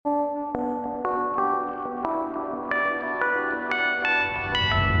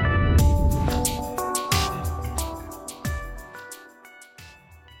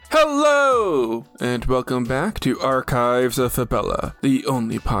Hello, and welcome back to Archives of Fabella, the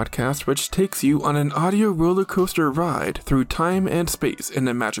only podcast which takes you on an audio roller coaster ride through time and space in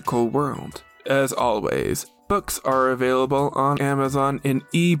a magical world. As always, books are available on Amazon in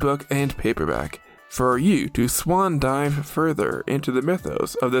ebook and paperback for you to swan dive further into the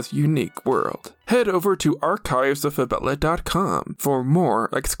mythos of this unique world. Head over to archivesoffabella.com for more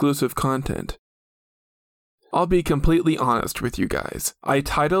exclusive content. I'll be completely honest with you guys. I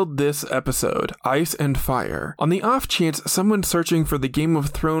titled this episode Ice and Fire on the off chance someone searching for the Game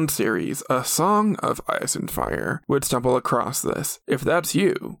of Thrones series, A Song of Ice and Fire, would stumble across this. If that's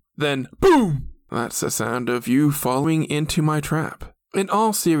you, then boom! That's the sound of you falling into my trap. In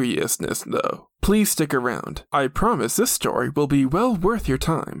all seriousness, though, please stick around. I promise this story will be well worth your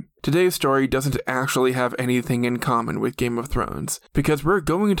time. Today's story doesn't actually have anything in common with Game of Thrones, because we're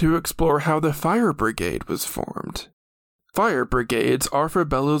going to explore how the Fire Brigade was formed. Fire Brigades are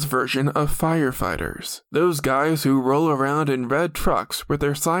Fabella's version of firefighters. Those guys who roll around in red trucks with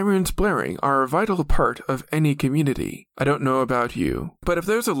their sirens blaring are a vital part of any community. I don't know about you, but if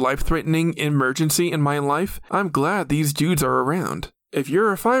there's a life-threatening emergency in my life, I'm glad these dudes are around. If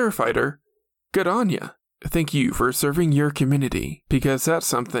you're a firefighter, good on ya. Thank you for serving your community, because that's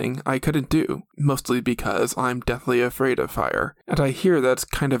something I couldn't do, mostly because I'm deathly afraid of fire, and I hear that's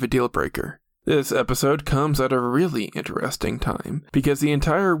kind of a deal breaker. This episode comes at a really interesting time, because the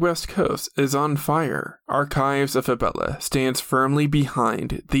entire West Coast is on fire. Archives of Fabella stands firmly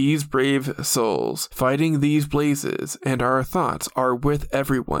behind these brave souls fighting these blazes, and our thoughts are with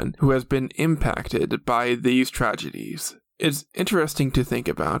everyone who has been impacted by these tragedies. It's interesting to think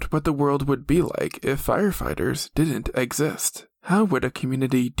about what the world would be like if firefighters didn't exist. How would a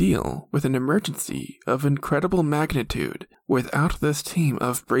community deal with an emergency of incredible magnitude without this team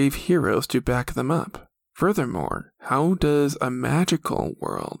of brave heroes to back them up? Furthermore, how does a magical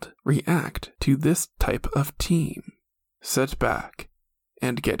world react to this type of team? Sit back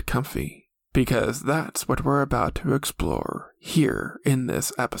and get comfy, because that's what we're about to explore here in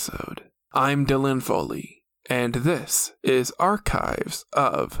this episode. I'm Dylan Foley, and this is Archives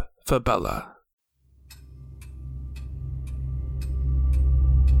of Fabella.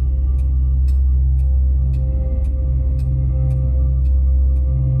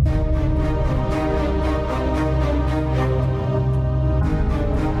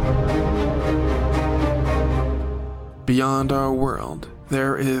 Beyond our world,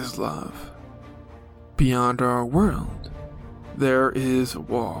 there is love. Beyond our world, there is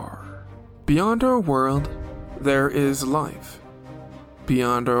war. Beyond our world, there is life.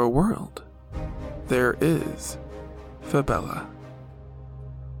 Beyond our world, there is Fabella.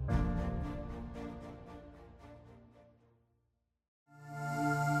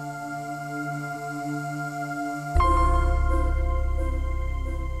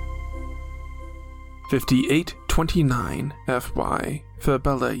 (5829 FY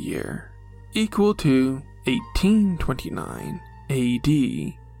Fabella year) equal to 1829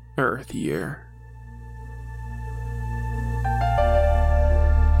 AD Earth year.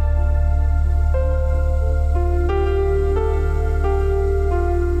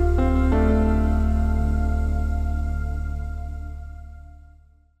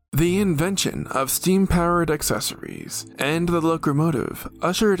 The invention of steam-powered accessories and the locomotive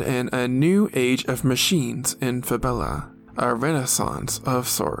ushered in a new age of machines in Fabella. A renaissance of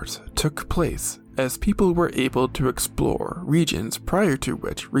sorts took place as people were able to explore regions prior to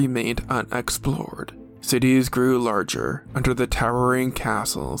which remained unexplored. Cities grew larger under the towering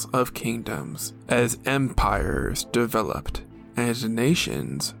castles of kingdoms as empires developed and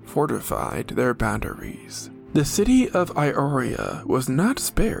nations fortified their boundaries. The city of Ioria was not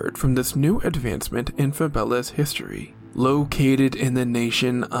spared from this new advancement in Fabella's history. Located in the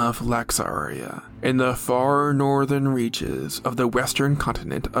nation of Laxaria, in the far northern reaches of the western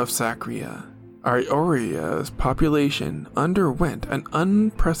continent of Sacria, Ioria's population underwent an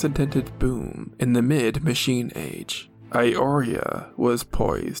unprecedented boom in the mid-Machine Age. Ioria was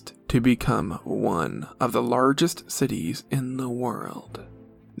poised to become one of the largest cities in the world.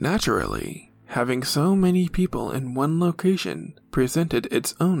 Naturally, having so many people in one location presented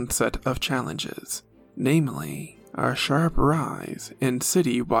its own set of challenges, namely, a sharp rise in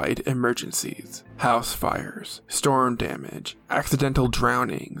city-wide emergencies, house fires, storm damage, accidental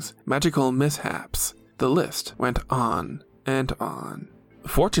drownings, magical mishaps. The list went on and on.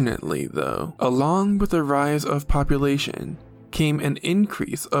 Fortunately, though, along with the rise of population came an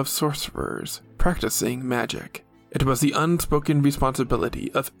increase of sorcerers practicing magic. It was the unspoken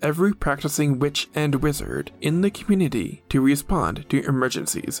responsibility of every practicing witch and wizard in the community to respond to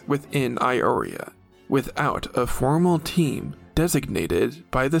emergencies within Ioria. Without a formal team designated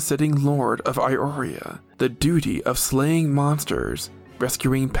by the sitting Lord of Ioria. The duty of slaying monsters,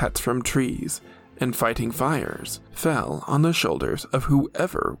 rescuing pets from trees, and fighting fires fell on the shoulders of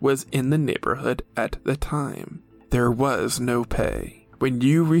whoever was in the neighborhood at the time. There was no pay. When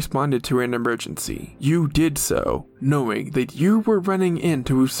you responded to an emergency, you did so knowing that you were running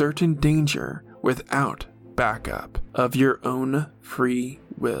into certain danger without backup of your own free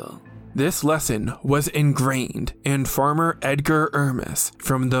will. This lesson was ingrained in Farmer Edgar Ermis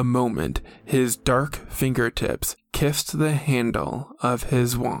from the moment his dark fingertips kissed the handle of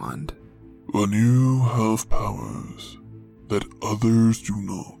his wand. When you have powers that others do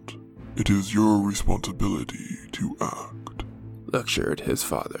not, it is your responsibility to act, lectured his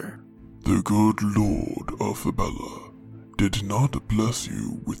father. The good Lord of Fabella did not bless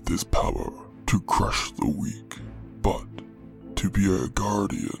you with this power to crush the weak, but to be a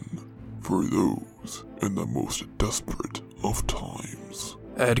guardian for those in the most desperate of times.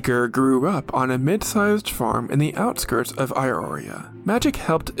 Edgar grew up on a mid-sized farm in the outskirts of Ioria. Magic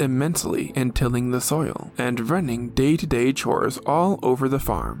helped immensely in tilling the soil and running day-to-day chores all over the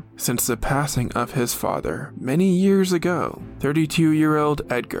farm. Since the passing of his father many years ago, 32-year-old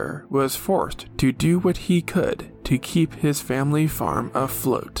Edgar was forced to do what he could to keep his family farm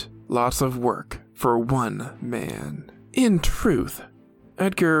afloat. Lots of work for one man. In truth,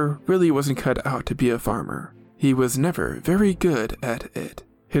 Edgar really wasn't cut out to be a farmer. He was never very good at it.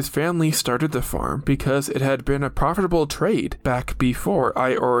 His family started the farm because it had been a profitable trade back before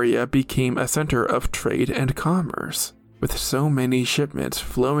Ioria became a center of trade and commerce. With so many shipments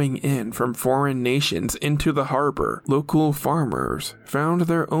flowing in from foreign nations into the harbor, local farmers found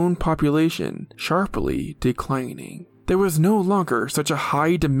their own population sharply declining. There was no longer such a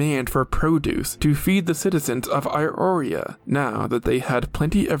high demand for produce to feed the citizens of Ioria now that they had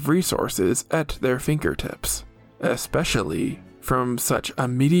plenty of resources at their fingertips, especially from such a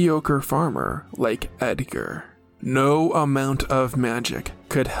mediocre farmer like Edgar. No amount of magic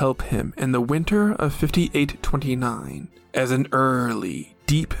could help him in the winter of 5829, as an early,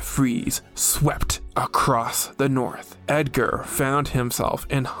 deep freeze swept across the north. Edgar found himself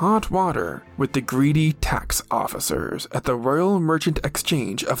in hot water with the greedy tax officers at the Royal Merchant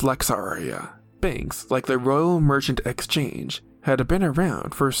Exchange of Lexaria. Banks like the Royal Merchant Exchange had been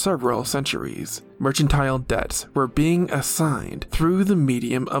around for several centuries. Mercantile debts were being assigned through the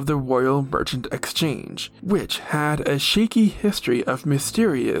medium of the Royal Merchant Exchange, which had a shaky history of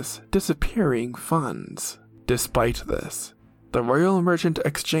mysterious, disappearing funds. Despite this, the Royal Merchant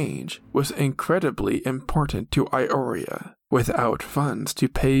Exchange was incredibly important to Ioria. Without funds to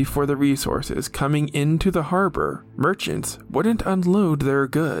pay for the resources coming into the harbor, merchants wouldn't unload their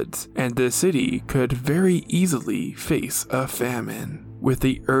goods, and the city could very easily face a famine. With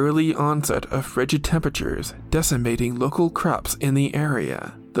the early onset of frigid temperatures decimating local crops in the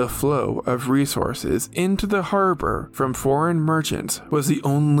area, the flow of resources into the harbor from foreign merchants was the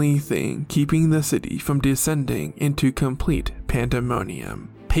only thing keeping the city from descending into complete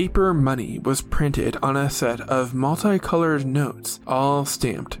pandemonium. Paper money was printed on a set of multicolored notes, all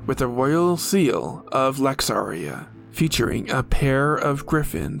stamped with the royal seal of Lexaria, featuring a pair of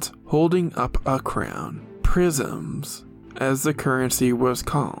griffins holding up a crown. Prisms, as the currency was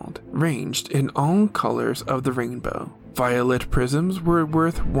called, ranged in all colors of the rainbow. Violet prisms were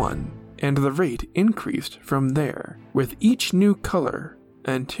worth 1, and the rate increased from there with each new color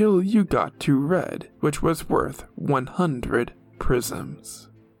until you got to red, which was worth 100 prisms.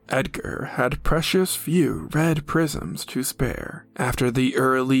 Edgar had precious few red prisms to spare after the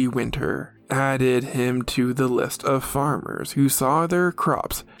early winter added him to the list of farmers who saw their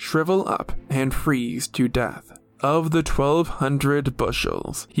crops shrivel up and freeze to death. Of the 1,200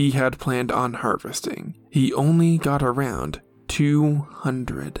 bushels he had planned on harvesting, he only got around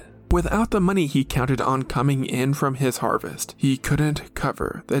 200. Without the money he counted on coming in from his harvest, he couldn't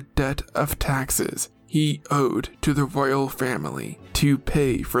cover the debt of taxes he owed to the royal family to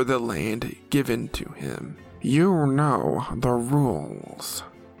pay for the land given to him. "You know the rules,"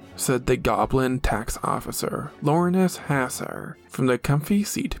 said the goblin tax officer, Lornis Hassar, from the comfy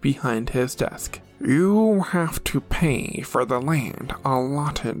seat behind his desk. "You have to pay for the land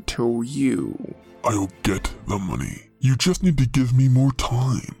allotted to you." I'll get the money. You just need to give me more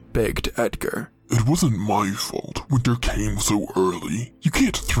time, begged Edgar. It wasn't my fault winter came so early. You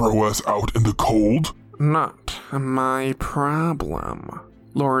can't throw us out in the cold. Not my problem.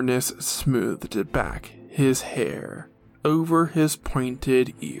 Lornis smoothed back his hair over his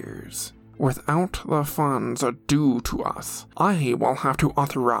pointed ears. Without the funds due to us, I will have to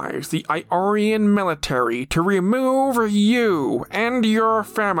authorize the Iorian military to remove you and your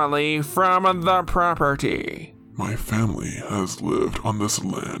family from the property. My family has lived on this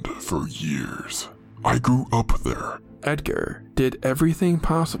land for years. I grew up there. Edgar did everything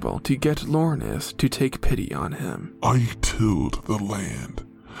possible to get Lornis to take pity on him. I tilled the land.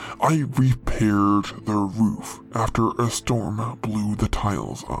 I repaired the roof after a storm blew the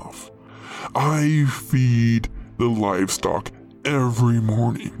tiles off. I feed the livestock every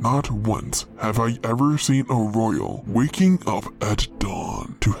morning. Not once have I ever seen a royal waking up at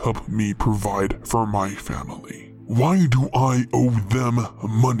dawn to help me provide for my family. Why do I owe them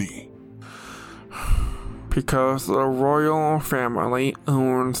money? Because the royal family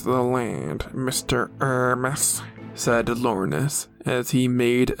owns the land, Mr. Hermes, said Lornis as he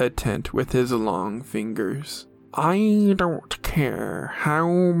made a tent with his long fingers. I don't care how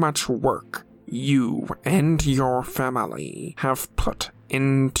much work you and your family have put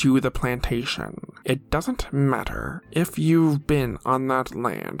into the plantation. It doesn't matter if you've been on that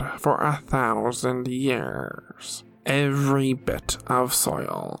land for 1,000 years. Every bit of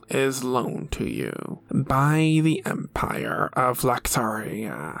soil is loaned to you by the Empire of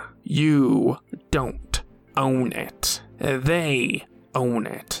Laxaria. You don't own it. They own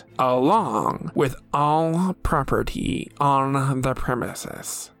it, along with all property on the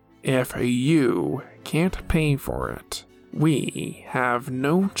premises. If you can't pay for it, we have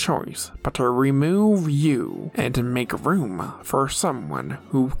no choice but to remove you and make room for someone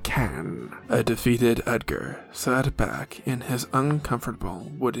who can. A defeated Edgar sat back in his uncomfortable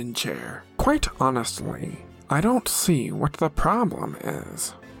wooden chair. Quite honestly, I don't see what the problem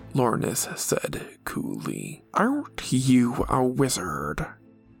is, Lornis said coolly. Aren't you a wizard?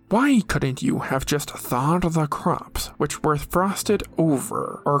 Why couldn't you have just thawed the crops which were frosted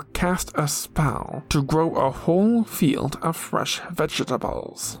over or cast a spell to grow a whole field of fresh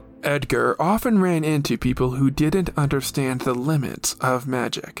vegetables? Edgar often ran into people who didn't understand the limits of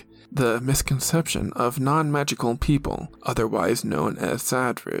magic. The misconception of non-magical people, otherwise known as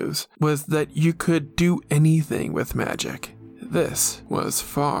Sadrus, was that you could do anything with magic. This was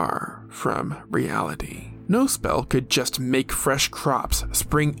far from reality. No spell could just make fresh crops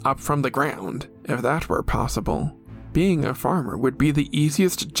spring up from the ground. If that were possible, being a farmer would be the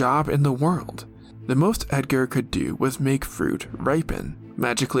easiest job in the world. The most Edgar could do was make fruit ripen.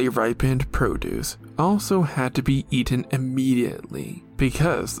 Magically ripened produce also had to be eaten immediately,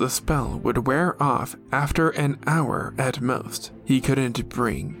 because the spell would wear off after an hour at most. He couldn't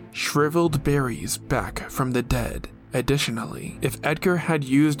bring shriveled berries back from the dead. Additionally, if Edgar had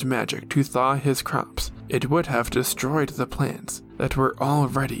used magic to thaw his crops, it would have destroyed the plants that were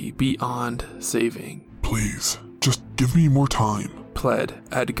already beyond saving. Please, just give me more time, pled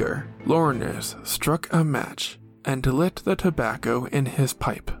Edgar. Lornis struck a match and lit the tobacco in his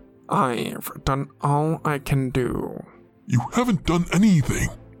pipe. I've done all I can do. You haven't done anything,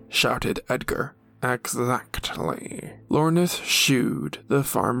 shouted Edgar. Exactly. Lornis shooed the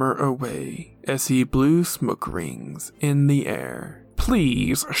farmer away as he blew smoke rings in the air.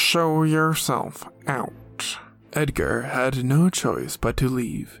 Please show yourself out. Edgar had no choice but to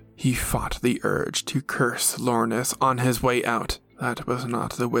leave. He fought the urge to curse Lornis on his way out. That was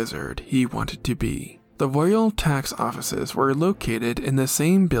not the wizard he wanted to be. The royal tax offices were located in the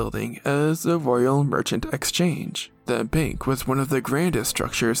same building as the Royal Merchant Exchange. The bank was one of the grandest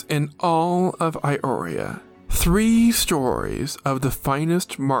structures in all of Ioria. 3 stories of the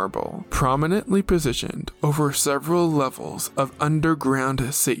finest marble, prominently positioned over several levels of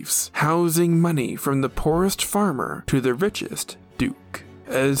underground safes, housing money from the poorest farmer to the richest duke.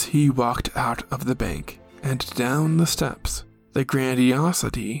 As he walked out of the bank and down the steps, the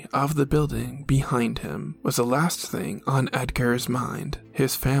grandiosity of the building behind him was the last thing on Edgar's mind.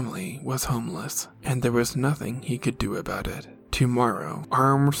 His family was homeless, and there was nothing he could do about it. Tomorrow,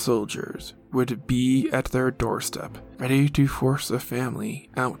 armed soldiers would be at their doorstep, ready to force the family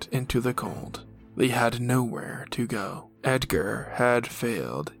out into the cold. They had nowhere to go. Edgar had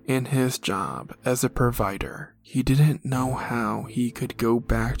failed in his job as a provider. He didn't know how he could go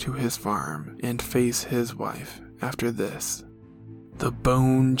back to his farm and face his wife after this. The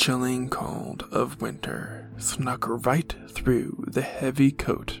bone-chilling cold of winter snuck right through the heavy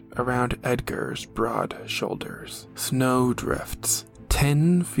coat around Edgar's broad shoulders. Snowdrifts,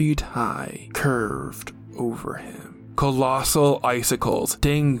 10 feet high, curved over him. Colossal icicles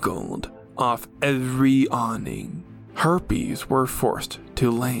dangled off every awning. Harpies were forced to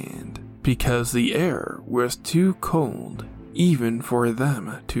land because the air was too cold even for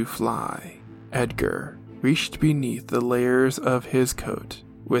them to fly. Edgar reached beneath the layers of his coat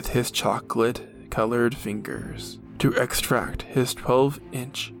with his chocolate-colored fingers to extract his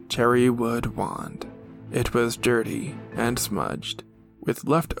 12-inch cherry wood wand. It was dirty and smudged, with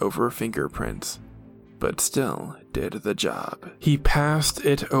leftover fingerprints. but still did the job. He passed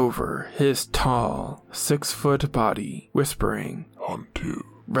it over his tall, 6-foot body, whispering, "Unto."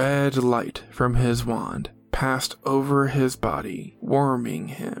 Red light from his wand passed over his body, warming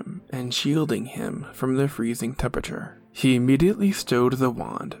him and shielding him from the freezing temperature. He immediately stowed the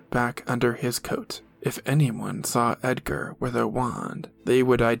wand back under his coat. If anyone saw Edgar with a wand, they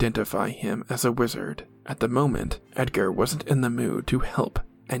would identify him as a wizard. At the moment, Edgar wasn't in the mood to help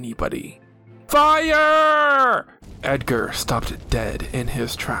anybody. Fire! Edgar stopped dead in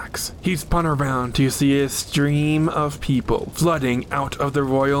his tracks. He spun around to see a stream of people flooding out of the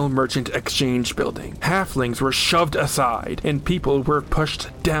Royal Merchant Exchange building. Halflings were shoved aside, and people were pushed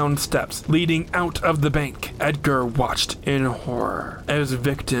down steps leading out of the bank. Edgar watched in horror as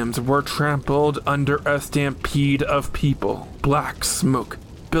victims were trampled under a stampede of people. Black smoke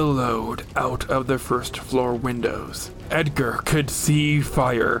billowed out of the first-floor windows. Edgar could see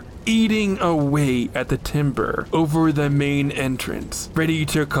fire eating away at the timber over the main entrance, ready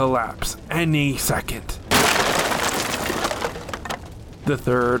to collapse any second. The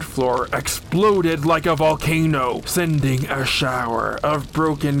third floor exploded like a volcano, sending a shower of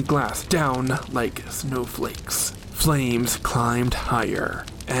broken glass down like snowflakes. Flames climbed higher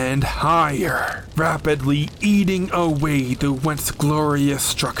and higher, rapidly eating away the once glorious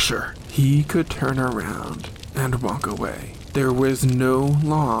structure. He could turn around and walk away. There was no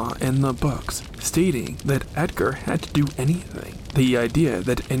law in the books stating that Edgar had to do anything. The idea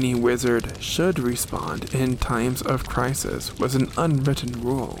that any wizard should respond in times of crisis was an unwritten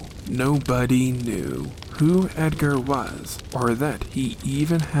rule. Nobody knew who Edgar was or that he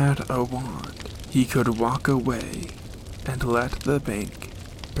even had a wand. He could walk away and let the bank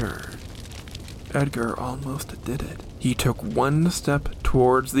burn. Edgar almost did it. He took one step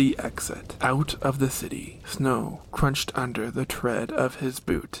towards the exit, out of the city. Snow crunched under the tread of his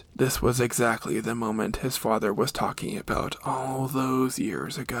boot. This was exactly the moment his father was talking about all those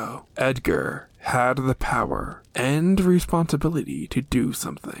years ago. Edgar had the power and responsibility to do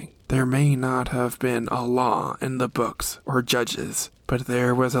something. There may not have been a law in the books or judges, but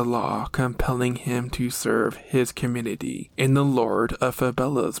there was a law compelling him to serve his community in the Lord of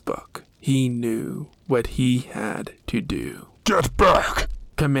Fabella's book. He knew what he had to do. "Get back!"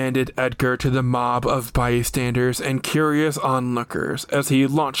 commanded Edgar to the mob of bystanders and curious onlookers as he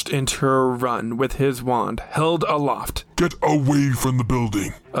launched into a run with his wand held aloft. "Get away from the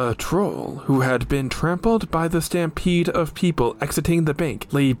building!" A troll who had been trampled by the stampede of people exiting the bank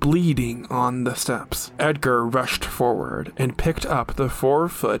lay bleeding on the steps. Edgar rushed forward and picked up the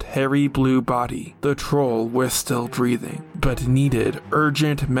 4-foot hairy blue body. The troll was still breathing, but needed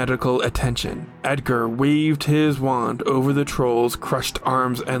urgent medical attention. Edgar waved his wand over the troll's crushed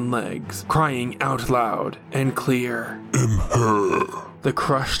arms and legs, crying out loud and clear, "Imher!" The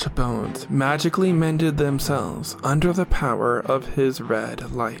crushed bones magically mended themselves under the power of his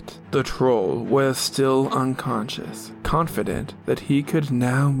red light. The troll was still unconscious, confident that he could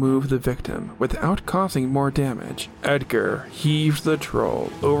now move the victim without causing more damage. Edgar heaved the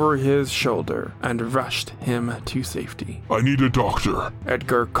troll over his shoulder and rushed him to safety. "I need a doctor."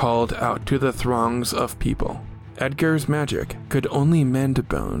 Edgar called out to the throngs of people. Edgar's magic could only mend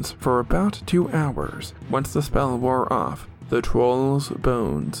bones for about 2 hours. Once the spell wore off, the troll's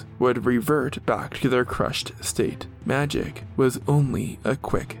bones would revert back to their crushed state. Magic was only a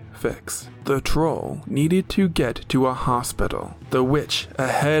quick fix. The troll needed to get to a hospital. The witch,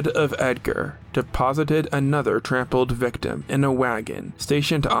 ahead of Edgar, deposited another trampled victim in a wagon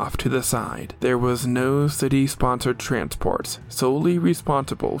stationed off to the side. There was no city-sponsored transports solely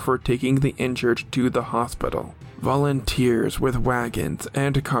responsible for taking the injured to the hospital. Volunteers with wagons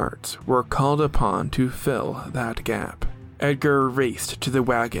and carts were called upon to fill that gap. Edgar raced to the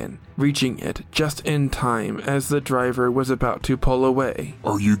wagon, reaching it just in time as the driver was about to pull away.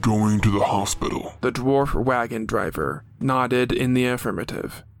 "Are you going to the hospital?" The dwarf wagon driver nodded in the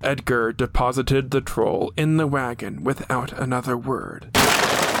affirmative. Edgar deposited the troll in the wagon without another word.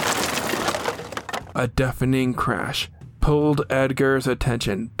 A deafening crash pulled Edgar's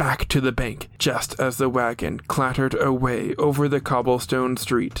attention back to the bank just as the wagon clattered away over the cobblestone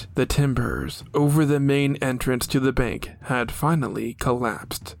street. The timbers over the main entrance to the bank had finally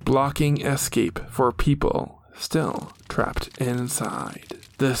collapsed, blocking escape for people still trapped inside.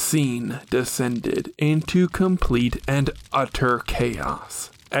 The scene descended into complete and utter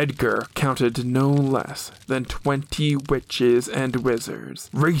chaos. Edgar counted no less than 20 witches and wizards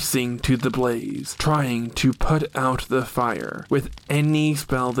racing to the blaze, trying to put out the fire with any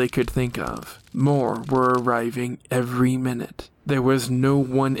spell they could think of. More were arriving every minute. There was no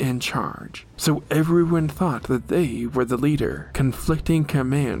one in charge, so everyone thought that they were the leader. Conflicting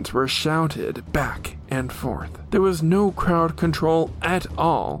commands were shouted back and forth. There was no crowd control at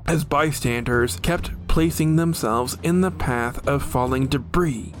all, as bystanders kept placing themselves in the path of falling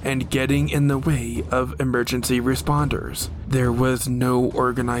debris and getting in the way of emergency responders. There was no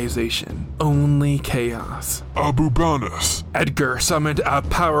organization, only chaos. Abubanus! Edgar summoned a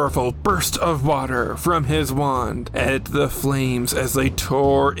powerful burst of water from his wand at the flames as they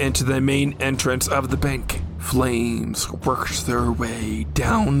tore into the main entrance of the bank. Flames worked their way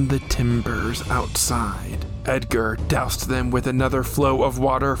down the timbers outside. Edgar doused them with another flow of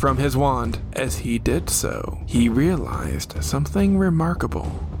water from his wand. As he did so, he realized something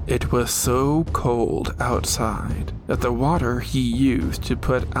remarkable. It was so cold outside that the water he used to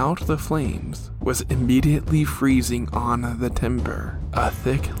put out the flames was immediately freezing on the timber. A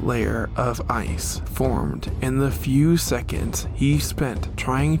thick layer of ice formed in the few seconds he spent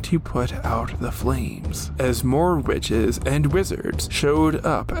trying to put out the flames. As more witches and wizards showed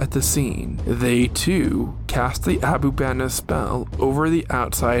up at the scene, they too cast the Abubanus spell over the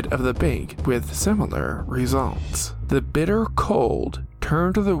outside of the bank with similar results. The bitter cold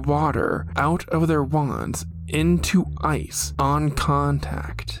turned the water out of their wands into ice on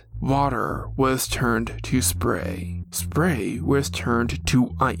contact. Water was turned to spray. Spray was turned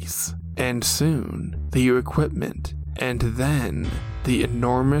to ice. And soon, the equipment, and then the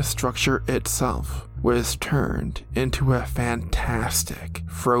enormous structure itself, was turned into a fantastic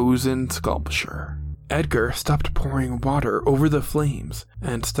frozen sculpture. Edgar stopped pouring water over the flames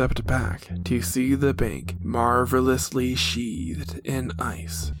and stepped back to see the bank marvelously sheathed in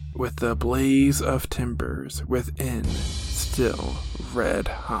ice, with the blaze of timbers within still red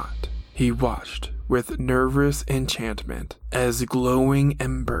hot. He watched with nervous enchantment as glowing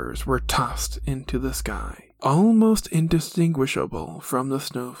embers were tossed into the sky, almost indistinguishable from the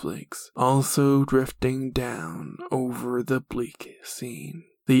snowflakes, also drifting down over the bleak scene.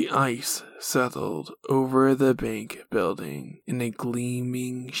 The ice settled over the bank building in a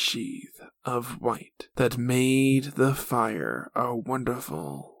gleaming sheath of white that made the fire a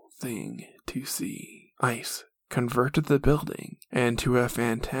wonderful thing to see. Ice converted the building into a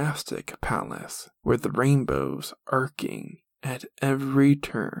fantastic palace with rainbows arcing at every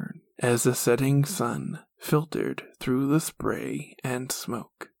turn as the setting sun filtered through the spray and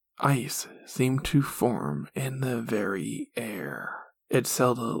smoke. Ice seemed to form in the very air. It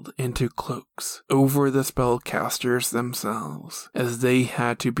settled into cloaks over the spellcasters themselves, as they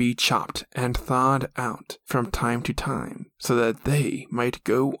had to be chopped and thawed out from time to time so that they might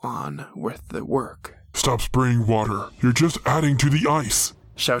go on with the work. Stop spraying water. You're just adding to the ice,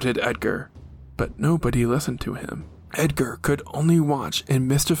 shouted Edgar, but nobody listened to him. Edgar could only watch in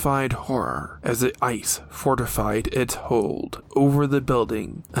mystified horror as the ice fortified its hold over the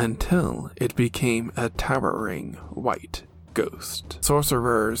building until it became a towering white ghost.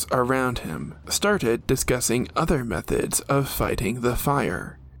 Sorcerers around him started discussing other methods of fighting the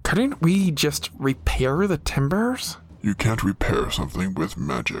fire. Couldn't we just repair the timbers? You can't repair something with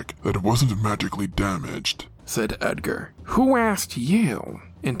magic that wasn't magically damaged, said Edgar. Who asked you?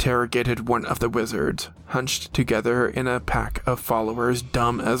 Interrogated one of the wizards, hunched together in a pack of followers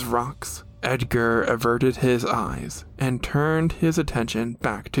dumb as rocks. Edgar averted his eyes and turned his attention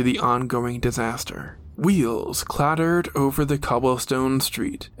back to the ongoing disaster. Wheels clattered over the cobblestone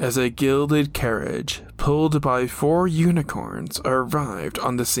street as a gilded carriage pulled by 4 unicorns arrived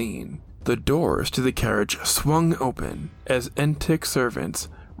on the scene. The doors to the carriage swung open as Entic servants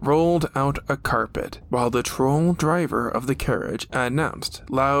rolled out a carpet, while the troll driver of the carriage announced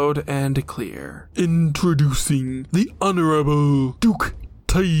loud and clear, "Introducing the Honorable Duke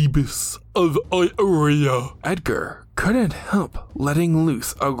Tybus of Ioria." Edgar couldn't help letting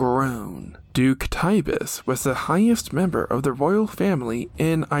loose a groan. Duke Tybus was the highest member of the royal family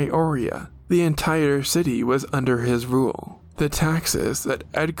in Ioria. The entire city was under his rule. The taxes that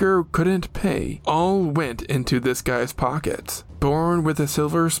Edgar couldn't pay all went into this guy's pockets. Born with a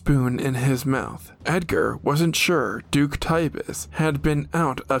silver spoon in his mouth, Edgar wasn't sure Duke Tybus had been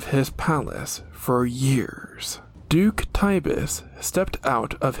out of his palace for years. Duke Tybus stepped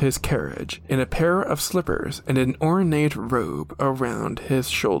out of his carriage in a pair of slippers and an ornate robe around his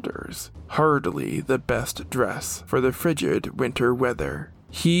shoulders, hardly the best dress for the frigid winter weather.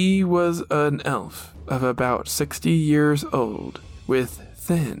 He was an elf of about 60 years old, with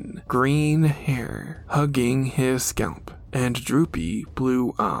thin, green hair hugging his scalp and droopy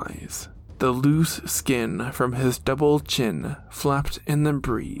blue eyes. The loose skin from his double chin flapped in the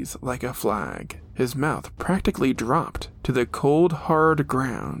breeze like a flag. His mouth practically dropped to the cold, hard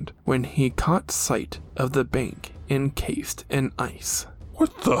ground when he caught sight of the bank encased in ice.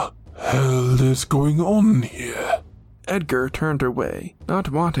 What the hell is going on here? Edgar turned away,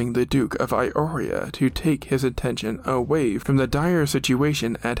 not wanting the Duke of Ioria to take his attention away from the dire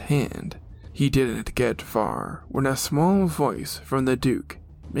situation at hand. He didn't get far when a small voice from the Duke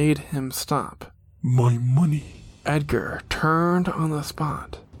made him stop. My money. Edgar turned on the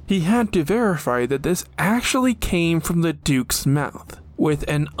spot. He had to verify that this actually came from the Duke's mouth. With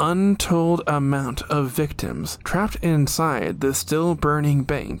an untold amount of victims trapped inside the still burning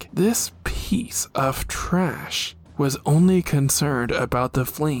bank, this piece of trash was only concerned about the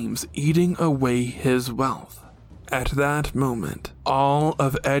flames eating away his wealth. At that moment, all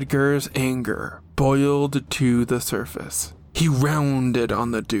of Edgar's anger boiled to the surface. He rounded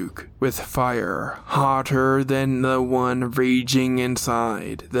on the Duke with fire hotter than the one raging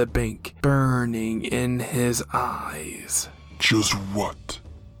inside the bank, burning in his eyes. Just what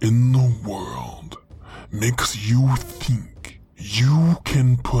in the world makes you think you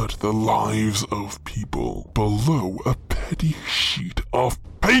can put the lives of people below a petty sheet of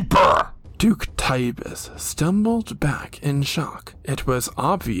paper? Duke Tybus stumbled back in shock. It was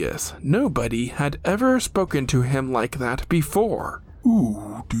obvious nobody had ever spoken to him like that before.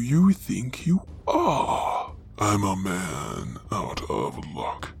 Who do you think you are? I'm a man out of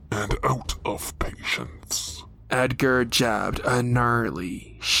luck and out of patience. Edgar jabbed a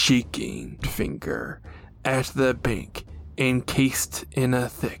gnarly, shaking finger at the bank encased in a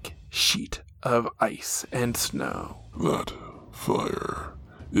thick sheet of ice and snow. That fire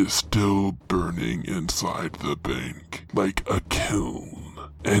is still burning inside the bank like a kiln,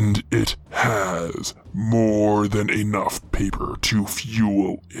 and it has more than enough paper to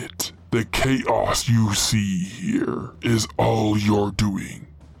fuel it. The chaos you see here is all you're doing.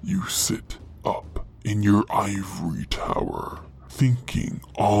 You sit up in your ivory tower, thinking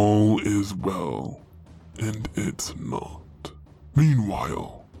all is well, and it's not.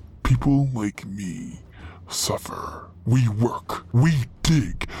 Meanwhile, people like me suffer. We work, we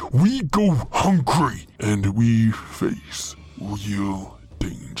dig, we go hungry, and we face real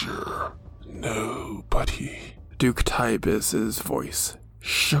danger. Nobody. Duke Tybus's voice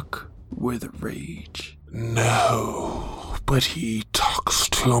shook with rage. Nobody talks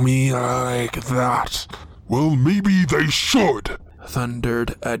to me like that. Well, maybe they should,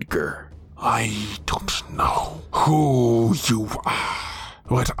 thundered Edgar. I don't know who you are,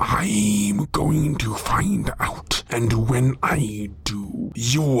 but I'm going to find out, and when I do,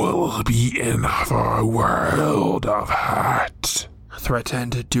 you will be in for a world of hurt,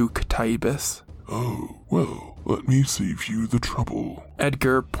 threatened Duke Tybus. Oh, well, let me save you the trouble.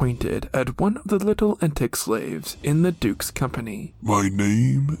 Edgar pointed at one of the little Entic slaves in the Duke's company. My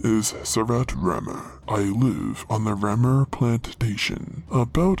name is Sarat Rammer. I live on the Rammer Plantation,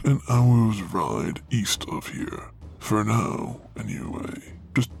 about an hour's ride east of here. For now, anyway.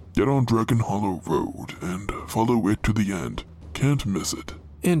 Just get on Dragon Hollow Road and follow it to the end. Can't miss it.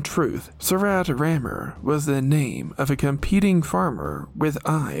 In truth, Sarat Rammer was the name of a competing farmer with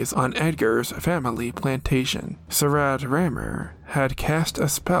eyes on Edgar's family plantation. Sarat Rammer had cast a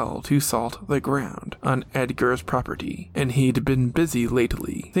spell to salt the ground on Edgar's property, and he'd been busy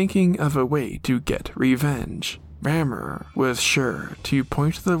lately thinking of a way to get revenge. Rammer was sure to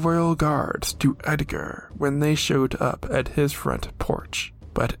point the royal guards to Edgar when they showed up at his front porch.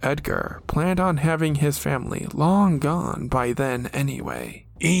 But Edgar planned on having his family long gone by then anyway.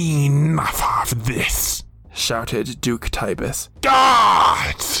 Enough of this, shouted Duke Tybus.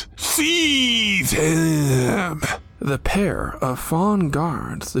 Guards! Seize him! The pair of fawn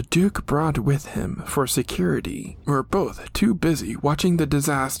guards the Duke brought with him for security were both too busy watching the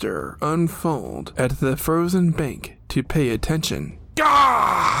disaster unfold at the frozen bank to pay attention.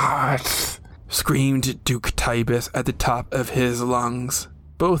 Guards! Screamed Duke Tybus at the top of his lungs.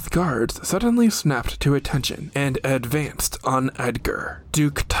 Both guards suddenly snapped to attention and advanced on Edgar.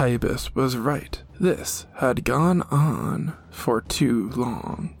 Duke Tybus was right. This had gone on for too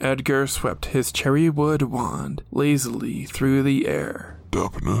long. Edgar swept his cherrywood wand lazily through the air.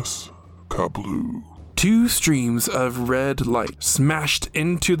 Darkness, kabloo. Two streams of red light smashed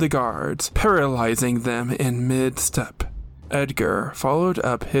into the guards, paralyzing them in mid-step. Edgar followed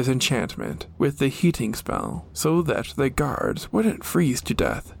up his enchantment with the heating spell so that the guards wouldn't freeze to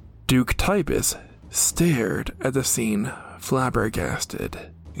death. Duke Tybus stared at the scene,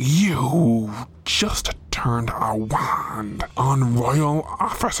 flabbergasted. You just turned a wand on royal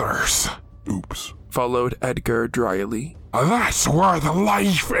officers. Oops, followed Edgar dryly. That's worth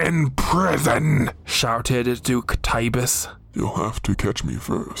life in prison, shouted Duke Tybus. You'll have to catch me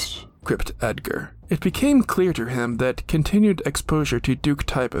first, quipped Edgar. It became clear to him that continued exposure to Duke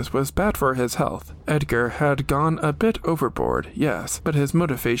Tybus was bad for his health. Edgar had gone a bit overboard, yes, but his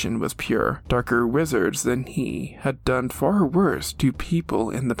motivation was pure. Darker wizards than he had done far worse to people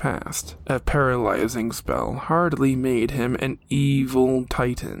in the past. A paralyzing spell hardly made him an evil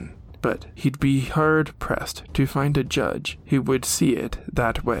titan, but he'd be hard-pressed to find a judge who would see it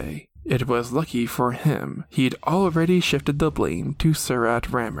that way. It was lucky for him he'd already shifted the blame to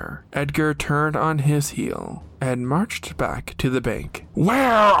Surat Rammer. Edgar turned on his heel and marched back to the bank.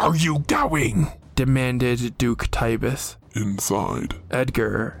 "Where are you going?" demanded Duke Tybus. "Inside."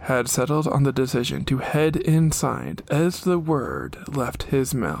 Edgar had settled on the decision to head inside as the word left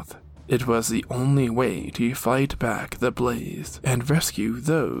his mouth. It was the only way to fight back the blaze and rescue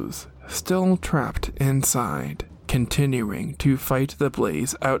those still trapped inside. Continuing to fight the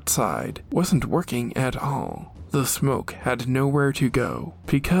blaze outside wasn't working at all. The smoke had nowhere to go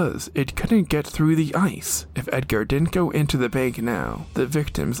because it couldn't get through the ice. If Edgar didn't go into the bank now, the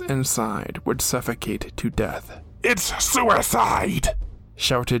victims inside would suffocate to death. "It's suicide!"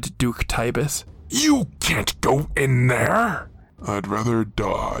 shouted Duke Tybus. "You can't go in there!" "I'd rather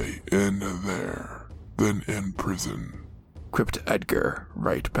die in there than in prison," quipped Edgar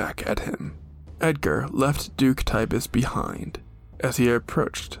right back at him. Edgar left Duke Tybus behind. As he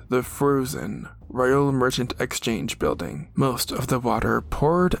approached the frozen Royal Merchant Exchange building, most of the water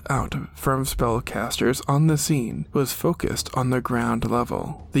poured out from spellcasters on the scene was focused on the ground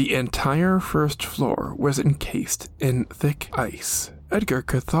level. The entire first floor was encased in thick ice. Edgar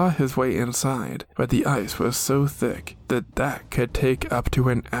could thaw his way inside, but the ice was so thick that could take up to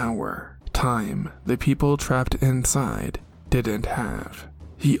an hour. Time the people trapped inside didn't have.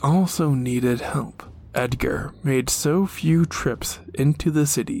 He also needed help. Edgar made so few trips into the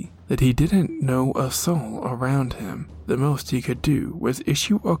city that he didn't know a soul around him. The most he could do was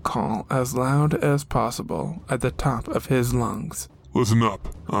issue a call as loud as possible at the top of his lungs. "Listen up.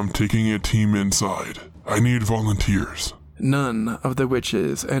 I'm taking a team inside. I need volunteers." None of the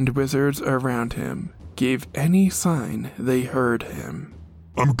witches and wizards around him gave any sign they heard him.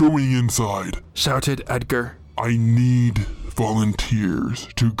 "I'm going inside," shouted Edgar. "I need volunteers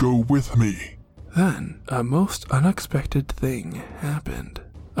to go with me." Then a most unexpected thing happened.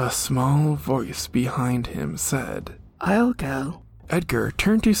 A small voice behind him said, "I'll go." Edgar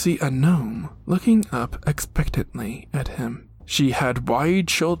turned to see a gnome looking up expectantly at him. She had wide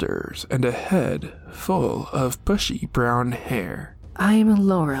shoulders and a head full of bushy brown hair. "I'm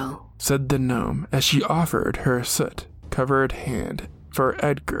Laurel," said the gnome as she offered her soot-covered hand for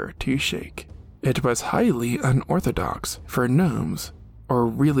Edgar to shake. It was highly unorthodox for gnomes, or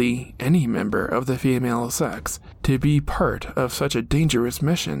really any member of the female sex, to be part of such a dangerous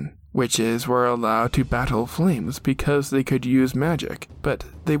mission. Witches were allowed to battle flames because they could use magic, but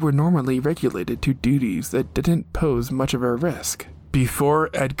they were normally regulated to duties that didn't pose much of a risk. Before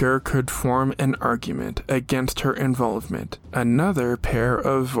Edgar could form an argument against her involvement, another pair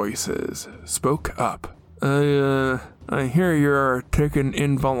of voices spoke up. I hear you're taking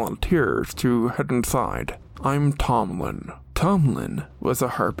in volunteers to head inside. I'm Tomlin." Tomlin was a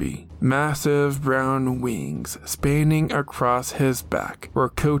harpy. Massive brown wings spanning across his back were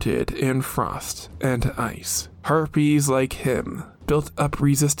coated in frost and ice. Harpies like him built up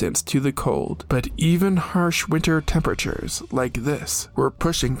resistance to the cold, but even harsh winter temperatures like this were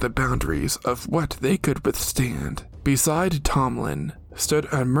pushing the boundaries of what they could withstand. Beside Tomlin stood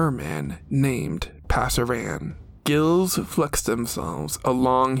a merman named Passaran. Gills flexed themselves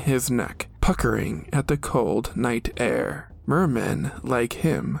along his neck, puckering at the cold night air. Mermen like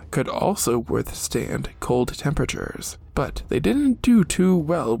him could also withstand cold temperatures, but they didn't do too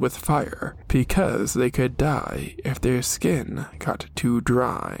well with fire because they could die if their skin got too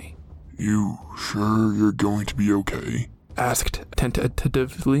dry. "You sure you're going to be okay?" asked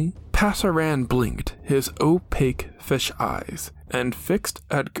tentatively. Passaran blinked his opaque fish eyes and fixed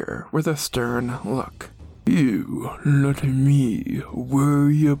Edgar with a stern look. "You let me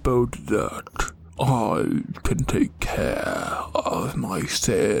worry about that. I can take care of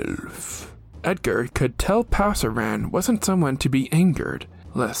myself." Edgar could tell Passaran wasn't someone to be angered,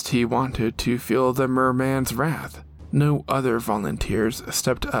 lest he wanted to feel the merman's wrath. No other volunteers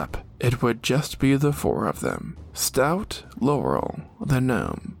stepped up. It would just be the four of them. Stout Laurel, the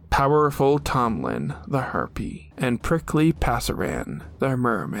gnome, powerful Tomlin, the harpy, and prickly Passaran, the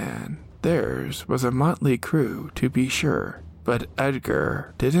merman. Theirs was a motley crew, to be sure, but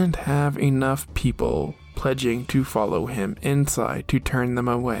Edgar didn't have enough people pledging to follow him inside to turn them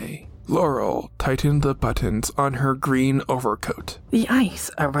away. Laurel tightened the buttons on her green overcoat. The ice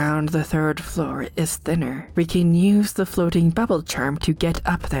around the 3rd floor is thinner. We can use the floating bubble charm to get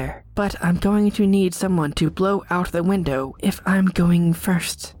up there, but I'm going to need someone to blow out the window if I'm going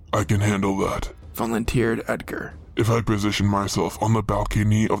first. I can handle that, volunteered Edgar. If I position myself on the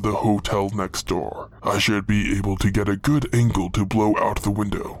balcony of the hotel next door, I should be able to get a good angle to blow out the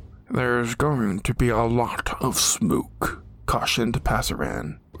window. There's going to be a lot of smoke, cautioned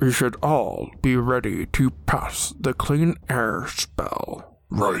Passaran. We should all be ready to pass the clean air spell.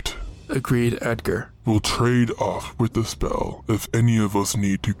 Right, agreed Edgar. We'll trade off with the spell if any of us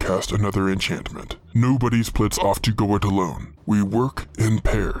need to cast another enchantment. Nobody splits off to go it alone. We work in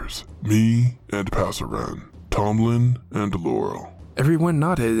pairs. Me and Passaran, Tomlin and Laurel. Everyone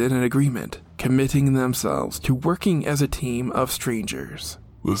nodded in an agreement, committing themselves to working as a team of strangers.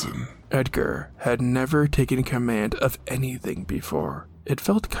 Listen. Edgar had never taken command of anything before. It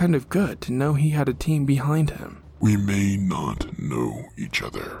felt kind of good to know he had a team behind him. We may not know each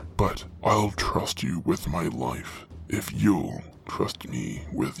other, but I'll trust you with my life if you'll trust me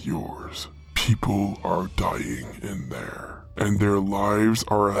with yours. People are dying in there, and their lives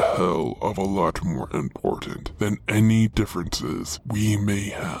are a hell of a lot more important than any differences we may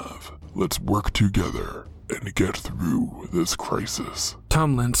have. Let's work together and get through this crisis.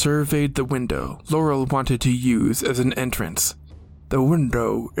 Tomlin surveyed the window Laurel wanted to use as an entrance. The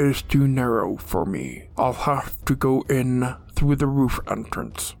window is too narrow for me. I'll have to go in through the roof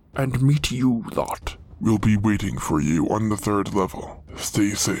entrance and meet you lot. We'll be waiting for you on the 3rd level.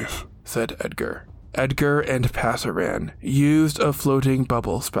 Stay safe, said Edgar. Edgar and Passaran used a floating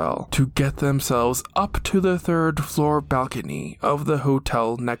bubble spell to get themselves up to the 3rd floor balcony of the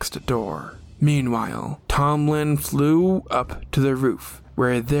hotel next door. Meanwhile, Tomlin flew up to the roof,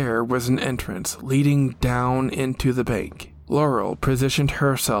 where there was an entrance leading down into the bank. Laurel positioned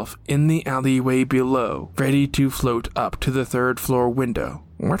herself in the alleyway below, ready to float up to the 3rd floor window.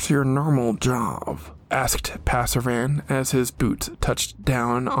 What's your normal job? Asked Passaran as his boots touched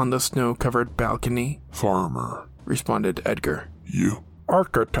down on the snow-covered balcony. Farmer, responded Edgar. You?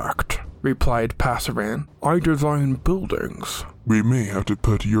 Architect, replied Passaran. I design buildings. We may have to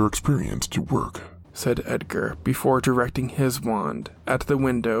put your experience to work, said Edgar before directing his wand at the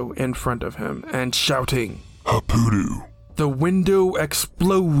window in front of him and shouting, Hapudu! The window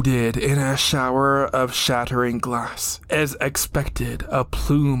exploded in a shower of shattering glass. As expected, a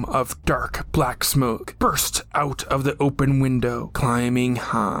plume of dark black smoke burst out of the open window, climbing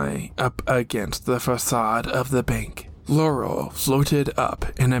high up against the facade of the bank. Laurel floated up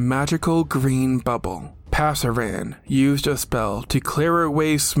in a magical green bubble. Passaran used a spell to clear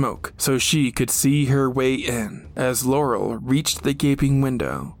away smoke so she could see her way in. As Laurel reached the gaping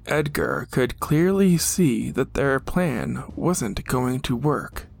window, Edgar could clearly see that their plan wasn't going to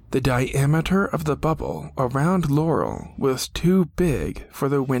work. The diameter of the bubble around Laurel was too big for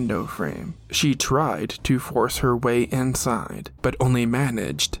the window frame. She tried to force her way inside, but only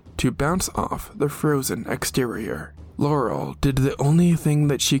managed to bounce off the frozen exterior. Laurel did the only thing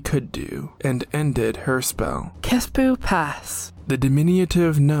that she could do and ended her spell. Kespu pass. The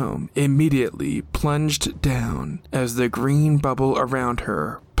diminutive gnome immediately plunged down as the green bubble around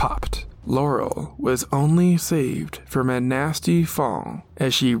her popped. Laurel was only saved from a nasty fall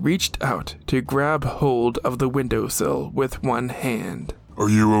as she reached out to grab hold of the windowsill with one hand. Are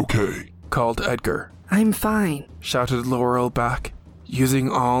you okay? Called Edgar. I'm fine, shouted Laurel back.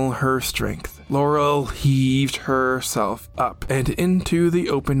 Using all her strength, Laurel heaved herself up and into the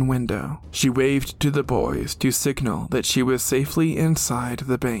open window. She waved to the boys to signal that she was safely inside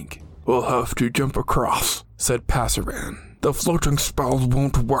the bank. We'll have to jump across, said Passaran. The floating spell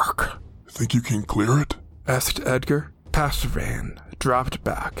won't work. Think you can clear it? Asked Edgar. Passaran dropped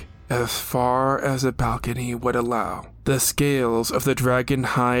back as far as the balcony would allow. The scales of the dragon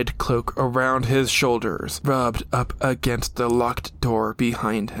hide cloak around his shoulders rubbed up against the locked door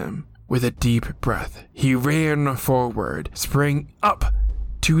behind him. With a deep breath, he ran forward, sprang up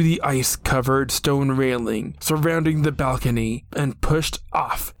to the ice-covered stone railing surrounding the balcony, and pushed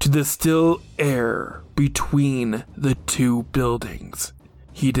off to the still air between the two buildings.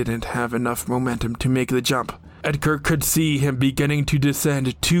 He didn't have enough momentum to make the jump. Edgar could see him beginning to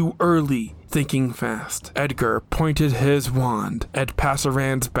descend too early. Thinking fast, Edgar pointed his wand at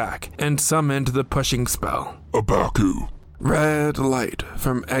Passaran's back and summoned the pushing spell. Abaku. Red light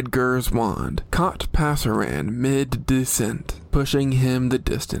from Edgar's wand caught Passaran mid-descent, pushing him the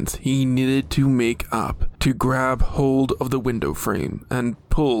distance he needed to make up to grab hold of the window frame and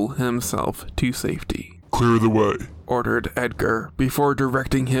pull himself to safety. Clear the way, ordered Edgar, before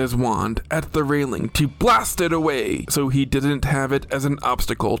directing his wand at the railing to blast it away so he didn't have it as an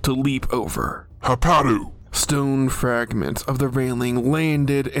obstacle to leap over. Haparu! Stone fragments of the railing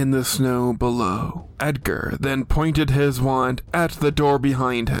landed in the snow below. Edgar then pointed his wand at the door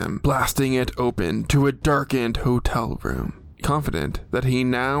behind him, blasting it open to a darkened hotel room. Confident that he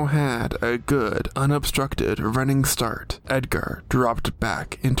now had a good, unobstructed running start, Edgar dropped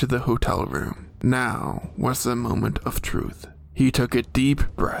back into the hotel room. Now was the moment of truth. He took a deep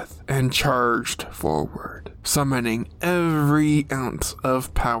breath and charged forward, summoning every ounce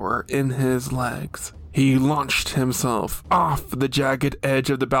of power in his legs. He launched himself off the jagged edge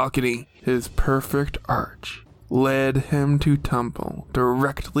of the balcony. His perfect arch led him to tumble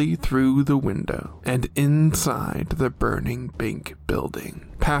directly through the window and inside the burning bank building.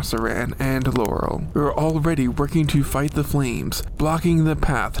 Passaran and Laurel were already working to fight the flames, blocking the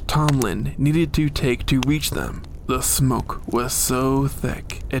path Tomlin needed to take to reach them. The smoke was so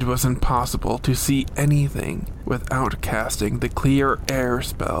thick, it was impossible to see anything without casting the clear air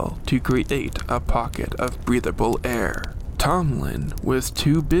spell to create a pocket of breathable air. Tomlin was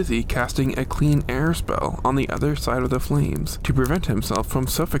too busy casting a clean air spell on the other side of the flames to prevent himself from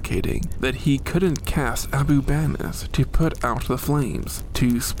suffocating that he couldn't cast Abu Banis to put out the flames.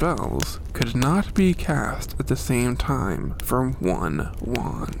 Two spells could not be cast at the same time from one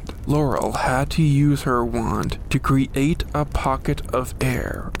wand. Laurel had to use her wand to create a pocket of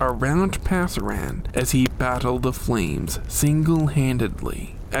air around Passaran as he battled the flames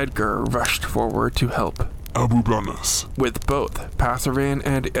single-handedly. Edgar rushed forward to help. Abu Banis. With both Passaran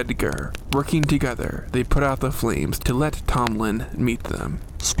and Edgar working together, they put out the flames to let Tomlin meet them.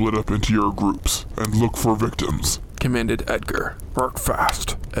 Split up into your groups and look for victims, commanded Edgar. Work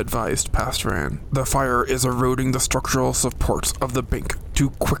fast, advised Passaran. The fire is eroding the structural supports of the bank too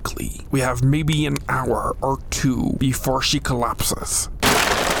quickly. We have maybe an hour or two before she collapses.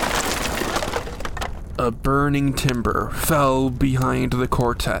 A burning timber fell behind the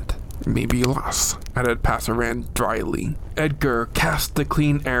quartet. Maybe less, added Passaran dryly. Edgar cast the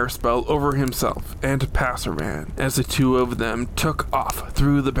clean air spell over himself and Passaran as the two of them took off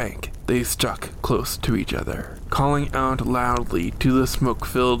through the bank. They stuck close to each other, calling out loudly to the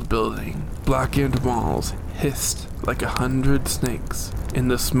smoke-filled building. Blackened walls hissed like 100 snakes in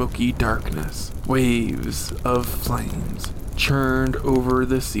the smoky darkness. Waves of flames churned over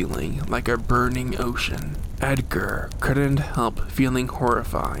the ceiling like a burning ocean. Edgar couldn't help feeling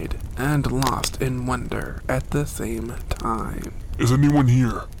horrified and lost in wonder at the same time. Is anyone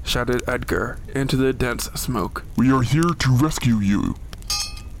here? Shouted Edgar into the dense smoke. We are here to rescue you.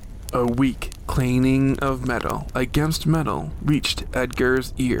 A weak clanging of metal against metal reached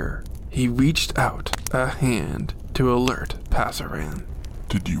Edgar's ear. He reached out a hand to alert Passaran.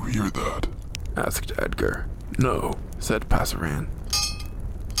 Did you hear that? Asked Edgar. No, said Passaran.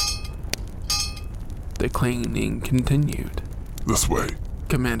 The clanging continued. This way,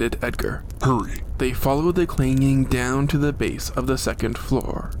 commanded Edgar. Hurry. They followed the clanging down to the base of the second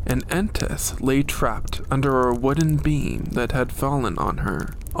floor, and Entis lay trapped under a wooden beam that had fallen on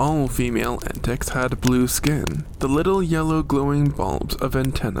her. All female Entics had blue skin. The little yellow glowing bulbs of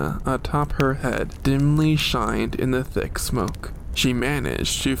antenna atop her head dimly shined in the thick smoke. She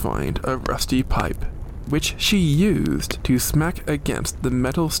managed to find a rusty pipe, which she used to smack against the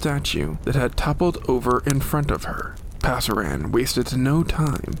metal statue that had toppled over in front of her. Passaran wasted no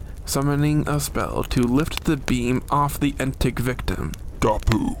time, summoning a spell to lift the beam off the Entic victim.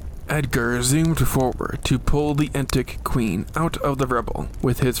 Dapu. Edgar zoomed forward to pull the Entic queen out of the rubble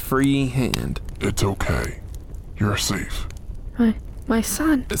with his free hand. It's okay. You're safe. My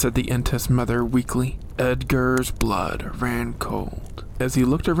son, said the Entis mother weakly. Edgar's blood ran cold as he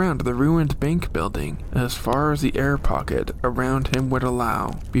looked around the ruined bank building as far as the air pocket around him would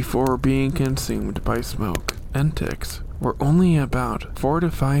allow before being consumed by smoke. Entics were only about 4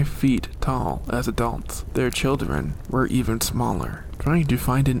 to 5 feet tall as adults. Their children were even smaller. Trying to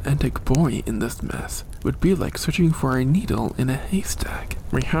find an Entic boy in this mess would be like searching for a needle in a haystack.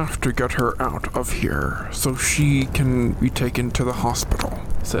 We have to get her out of here so she can be taken to the hospital,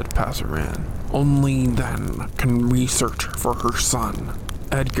 said Passaran. Only then can we search for her son.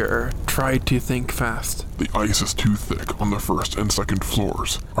 Edgar tried to think fast. The ice is too thick on the first and second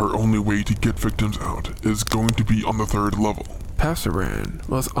floors. Our only way to get victims out is going to be on the third level. Passaran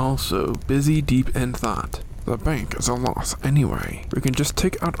was also busy deep in thought. The bank is a loss anyway. We can just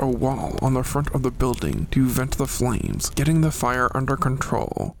take out a wall on the front of the building to vent the flames, getting the fire under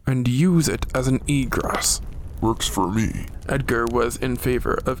control, and use it as an egress. Works for me. Edgar was in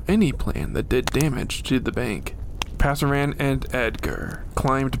favor of any plan that did damage to the bank. Passaran and Edgar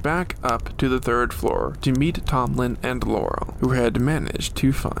climbed back up to the 3rd floor to meet Tomlin and Laurel, who had managed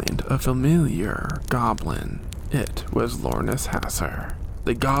to find a familiar goblin. It was Lornis Hasser,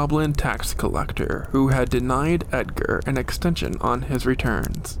 the goblin tax collector who had denied Edgar an extension on his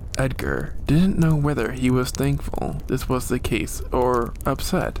returns. Edgar didn't know whether he was thankful this was the case or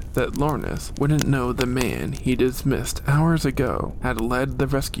upset that Lornis wouldn't know the man he dismissed hours ago had led the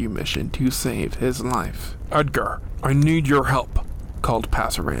rescue mission to save his life. Edgar, I need your help, called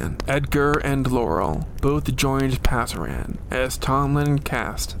Passaran. Edgar and Laurel both joined Passaran as Tomlin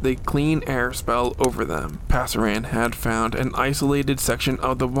cast the clean air spell over them. Passaran had found an isolated section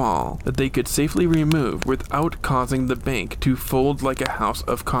of the wall that they could safely remove without causing the bank to fold like a house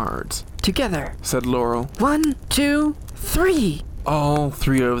of cards. Together, said Laurel. 1, 2, 3. All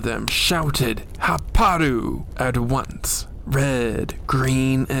 3 of them shouted Haparu at once. Red,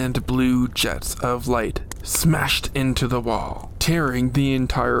 green, and blue jets of light smashed into the wall, tearing the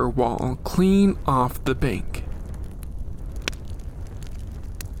entire wall clean off the bank.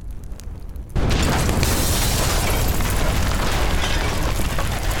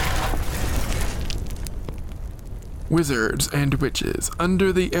 Wizards and witches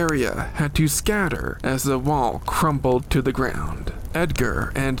under the area had to scatter as the wall crumbled to the ground.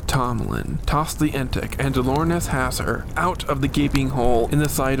 Edgar and Tomlin tossed the Entic and Lornis Hasser out of the gaping hole in the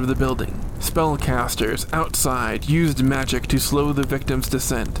side of the building. Spellcasters outside used magic to slow the victims'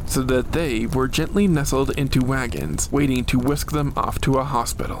 descent so that they were gently nestled into wagons, waiting to whisk them off to a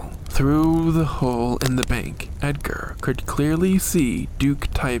hospital. Through the hole in the bank, Edgar could clearly see Duke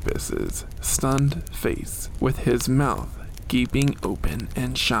Typus's stunned face, with his mouth gaping open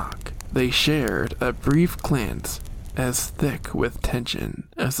in shock. They shared a brief glance as thick with tension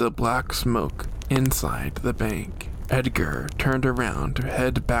as the black smoke inside the bank. Edgar turned around to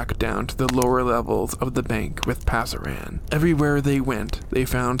head back down to the lower levels of the bank with Passaran. Everywhere they went, they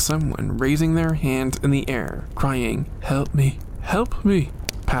found someone raising their hands in the air, crying, "Help me, help me."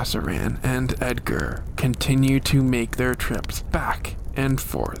 Passaran and Edgar continued to make their trips back and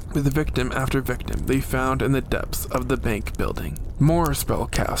forth with victim after victim they found in the depths of the bank building. More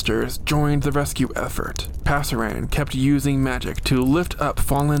spellcasters joined the rescue effort. Passaran kept using magic to lift up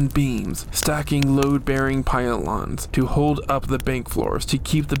fallen beams, stacking load-bearing pylons to hold up the bank floors to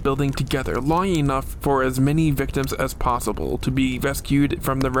keep the building together long enough for as many victims as possible to be rescued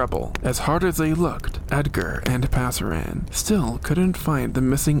from the rebel. As hard as they looked, Edgar and Passaran still couldn't find the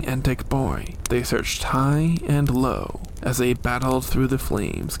missing Entic boy. They searched high and low as they battled through the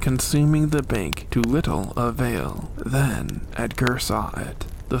flames, consuming the bank to little avail. Then Edgar saw it.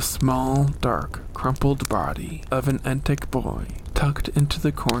 The small, dark, crumpled body of an Entic boy tucked into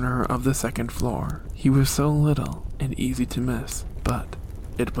the corner of the 2nd floor. He was so little and easy to miss, but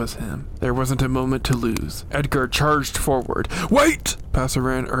it was him. There wasn't a moment to lose. Edgar charged forward. "Wait!"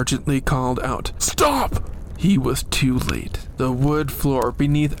 Passaran urgently called out. "Stop!" He was too late. The wood floor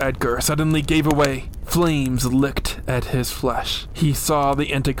beneath Edgar suddenly gave away. Flames licked at his flesh. He saw the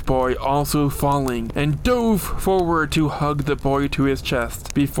Entic boy also falling and dove forward to hug the boy to his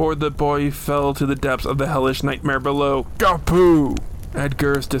chest before the boy fell to the depths of the hellish nightmare below. Gapoo!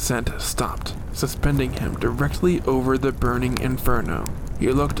 Edgar's descent stopped, suspending him directly over the burning inferno. He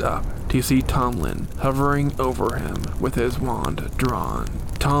looked up to see Tomlin hovering over him with his wand drawn.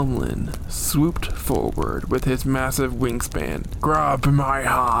 Tomlin swooped forward with his massive wingspan. "Grab my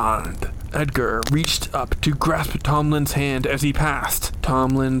hand!" Edgar reached up to grasp Tomlin's hand as he passed.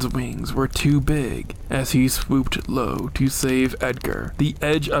 Tomlin's wings were too big as he swooped low to save Edgar. The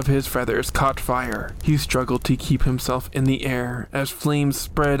edge of his feathers caught fire. He struggled to keep himself in the air as flames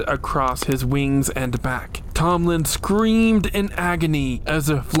spread across his wings and back. Tomlin screamed in agony as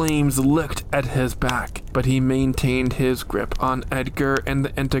the flames licked at his back, but he maintained his grip on Edgar and the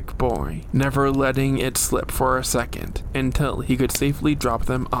Entic boy, never letting it slip for a second until he could safely drop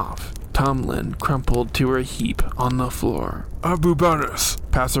them off. Tomlin crumpled to a heap on the floor. "Abubanis!"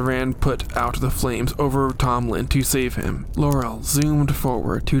 Passaran put out the flames over Tomlin to save him. Laurel zoomed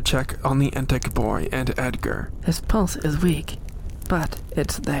forward to check on the Entic boy and Edgar. His pulse is weak, but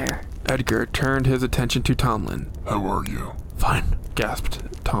it's there. Edgar turned his attention to Tomlin. "How are you?" "Fine," gasped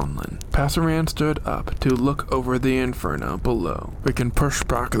Tomlin. Passaran stood up to look over the inferno below. "We can push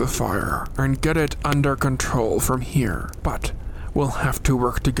back the fire and get it under control from here, but we'll have to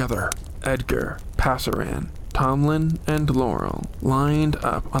work together." Edgar, Passaran, Tomlin, and Laurel lined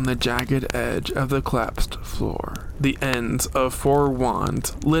up on the jagged edge of the collapsed floor. The ends of 4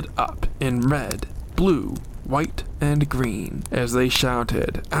 wands lit up in red, blue, white, and green as they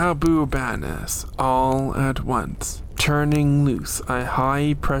shouted Abubanis all at once. turning loose a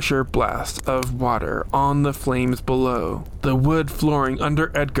high-pressure blast of water on the flames below. The wood flooring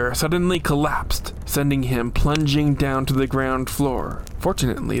under Edgar suddenly collapsed, sending him plunging down to the ground floor.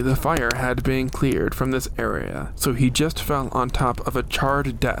 Fortunately, the fire had been cleared from this area, so he just fell on top of a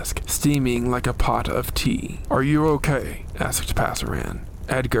charred desk, steaming like a pot of tea. "Are you okay?" asked Passaran.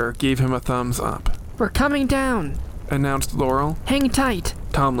 Edgar gave him a thumbs up. "We're coming down," announced Laurel. "Hang tight."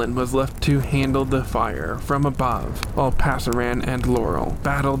 Tomlin was left to handle the fire from above, while Passaran and Laurel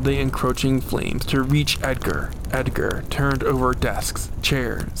battled the encroaching flames to reach Edgar. Edgar turned over desks,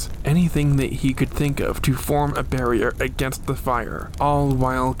 chairs, anything that he could think of to form a barrier against the fire, all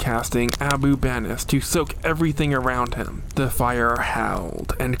while casting Abu Banis to soak everything around him. The fire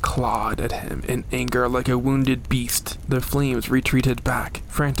howled and clawed at him in anger like a wounded beast. The flames retreated back,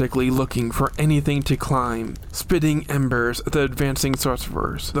 frantically looking for anything to climb, spitting embers at the advancing sorcerers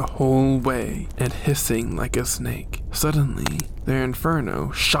the whole way and hissing like a snake. Suddenly, the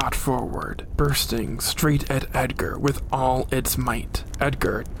inferno shot forward, bursting straight at Edgar with all its might.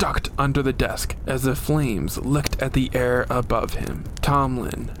 Edgar ducked under the desk as the flames licked at the air above him.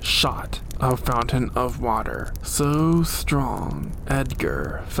 Tomlin shot a fountain of water, so strong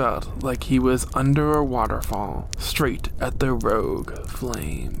Edgar felt like he was under a waterfall, straight at the rogue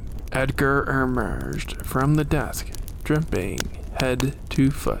flame. Edgar emerged from the desk, dripping head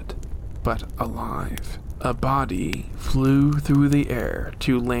to foot, but alive. A body flew through the air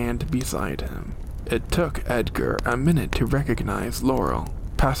to land beside him. It took Edgar a minute to recognize Laurel.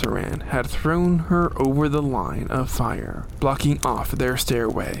 Passaran had thrown her over the line of fire, blocking off their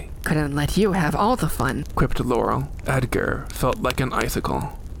stairway. "Couldn't let you have all the fun," quipped Laurel. Edgar felt like an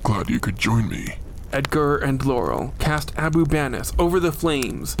icicle. "Glad you could join me." Edgar and Laurel cast Abu Banis over the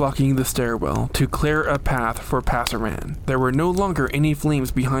flames, blocking the stairwell to clear a path for Passaran. There were no longer any flames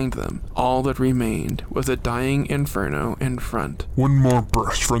behind them. All that remained was a dying inferno in front. "One more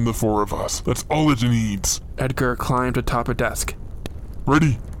burst from the four of us. That's all it needs." Edgar climbed atop a desk.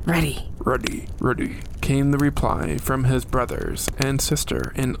 "Ready?" "Ready." "Ready, ready," came the reply from his brothers and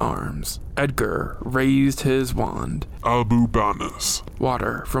sister in arms. Edgar raised his wand. Abu Banis.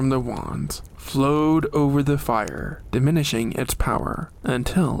 Water from the wands flowed over the fire, diminishing its power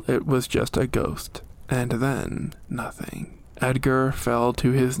until it was just a ghost, and then nothing. Edgar fell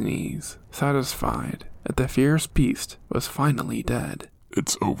to his knees, satisfied that the fierce beast was finally dead.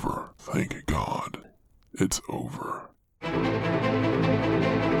 It's over. Thank God. It's over.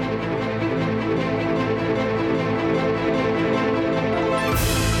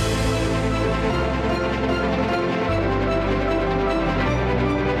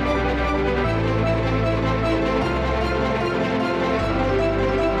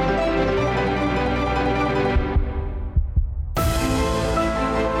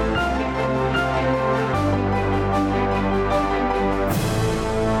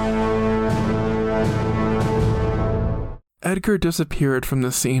 Edgar disappeared from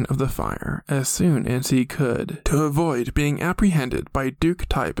the scene of the fire as soon as he could, to avoid being apprehended by Duke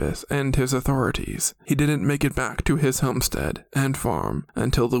Tybus and his authorities. He didn't make it back to his homestead and farm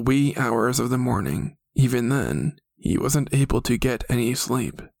until the wee hours of the morning. Even then, he wasn't able to get any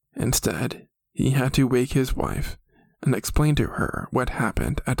sleep. Instead, he had to wake his wife and explain to her what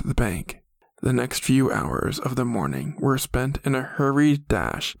happened at the bank. The next few hours of the morning were spent in a hurried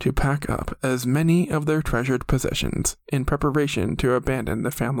dash to pack up as many of their treasured possessions in preparation to abandon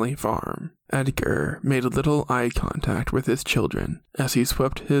the family farm. Edgar made little eye contact with his children as he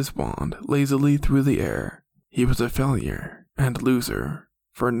swept his wand lazily through the air. He was a failure and loser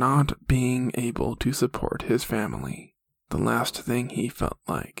for not being able to support his family. The last thing he felt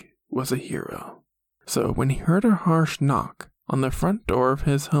like was a hero. So when he heard a harsh knock on the front door of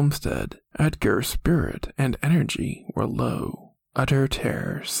his homestead, Edgar's spirit and energy were low. Utter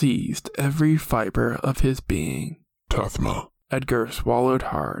terror seized every fiber of his being. "Tathma." Edgar swallowed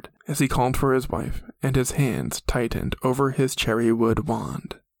hard as he called for his wife, and his hands tightened over his cherrywood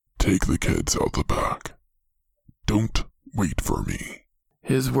wand. "Take the kids out the back. Don't wait for me."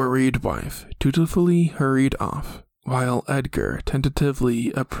 His worried wife dutifully hurried off, while Edgar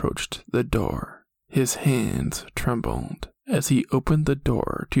tentatively approached the door. His hands trembled as he opened the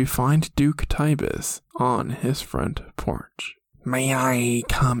door to find Duke Tybus on his front porch. "May I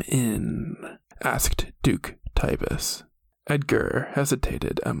come in?" asked Duke Tybus. Edgar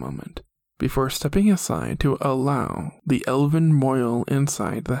hesitated a moment before stepping aside to allow the elven royal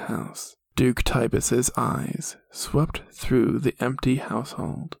inside the house. Duke Tybus's eyes swept through the empty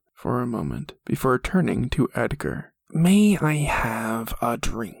household for a moment before turning to Edgar. "May I have a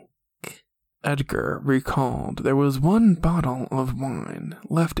drink?" Edgar recalled there was one bottle of wine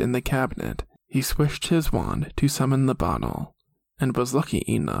left in the cabinet. He swished his wand to summon the bottle, and was lucky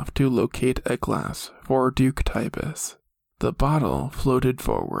enough to locate a glass for Duke Tybus. The bottle floated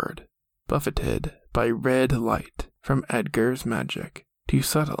forward, buffeted by red light from Edgar's magic, to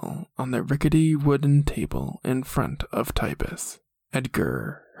settle on the rickety wooden table in front of Tybus.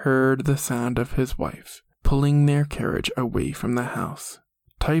 Edgar heard the sound of his wife pulling their carriage away from the house.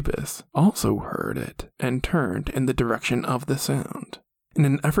 Tybus also heard it and turned in the direction of the sound. In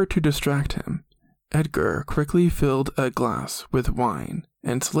an effort to distract him, Edgar quickly filled a glass with wine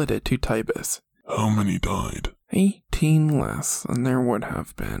and slid it to Tybus. How many died? 18 less than there would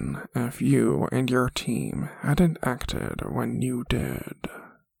have been if you and your team hadn't acted when you did,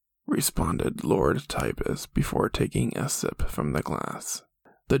 responded Lord Tybus before taking a sip from the glass.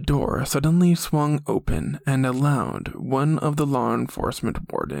 The door suddenly swung open and allowed one of the law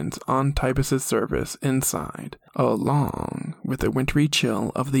enforcement wardens on Tybus's service inside, along with the wintry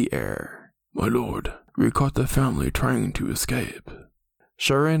chill of the air. My lord, we caught the family trying to escape.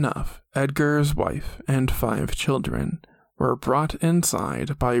 Sure enough, Edgar's wife and 5 children were brought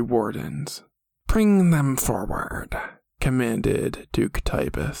inside by wardens. Bring them forward, commanded Duke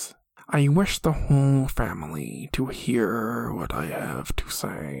Tybus. I wish the whole family to hear what I have to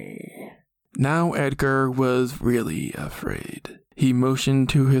say. Now Edgar was really afraid. He motioned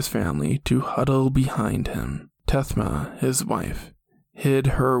to his family to huddle behind him. Tethma, his wife, hid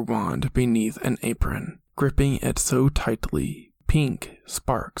her wand beneath an apron, gripping it so tightly, pink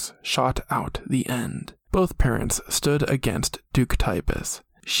sparks shot out the end. Both parents stood against Duke Tybus,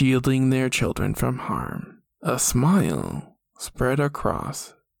 shielding their children from harm. A smile spread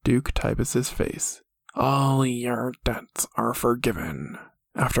across Duke Tybus's face. All your debts are forgiven.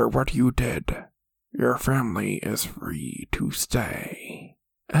 After what you did, your family is free to stay.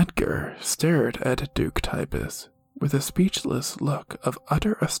 Edgar stared at Duke Tybus with a speechless look of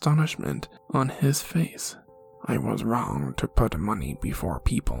utter astonishment on his face. I was wrong to put money before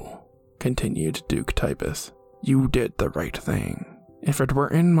people, continued Duke Tybus. You did the right thing. If it were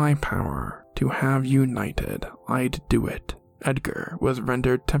in my power to have you knighted, I'd do it. Edgar was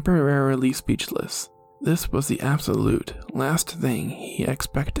rendered temporarily speechless. This was the absolute last thing he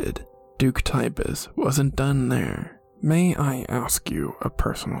expected. Duke Tybus wasn't done there. May I ask you a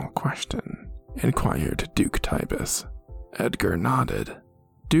personal question? Inquired Duke Tybus. Edgar nodded.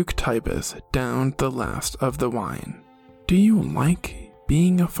 Duke Tybus downed the last of the wine. Do you like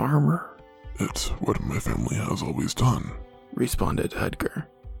being a farmer? It's what my family has always done, responded Edgar.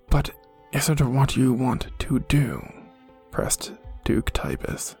 But is it what you want to do? Pressed Duke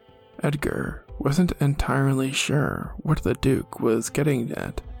Tybus. Edgar wasn't entirely sure what the Duke was getting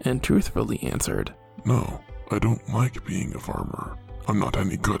at, and truthfully answered, No, I don't like being a farmer. I'm not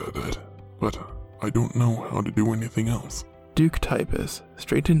any good at it, but I don't know how to do anything else. Duke Tybus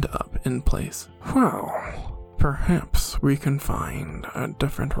straightened up in place. Well, perhaps we can find a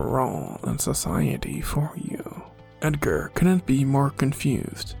different role in society for you. Edgar couldn't be more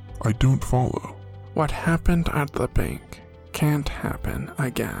confused. I don't follow. What happened at the bank can't happen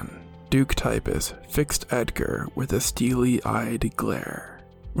again. Duke Tybus fixed Edgar with a steely-eyed glare.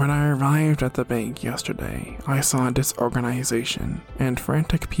 When I arrived at the bank yesterday, I saw disorganization and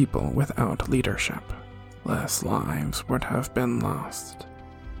frantic people without leadership. Less lives would have been lost,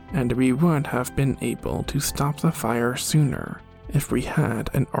 and we would have been able to stop the fire sooner if we had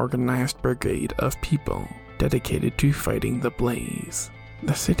an organized brigade of people dedicated to fighting the blaze.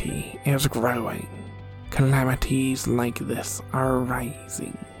 The city is growing. Calamities like this are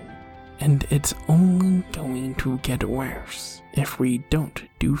rising, and it's only going to get worse if we don't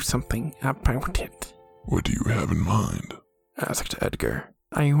do something about it. What do you have in mind? Asked Edgar.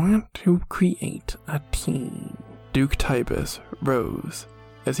 I want to create a team. Duke Tybus rose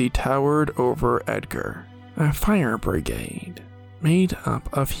as he towered over Edgar. A fire brigade made up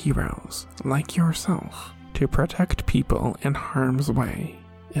of heroes like yourself to protect people in harm's way.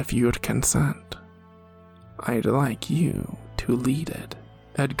 If you'd consent, I'd like you to lead it.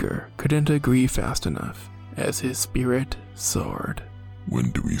 Edgar couldn't agree fast enough as his spirit soared.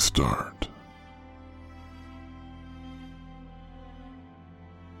 When do we start?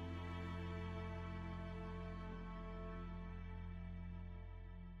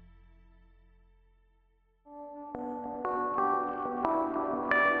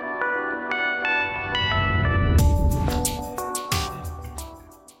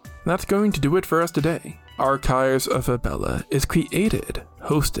 That's going to do it for us today. Archives of Fabella is created,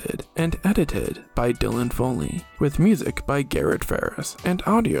 hosted, and edited by Dylan Foley, with music by Garrett Ferris and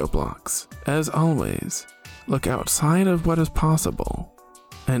audio blocks. As always, look outside of what is possible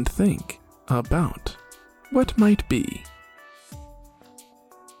and think about what might be.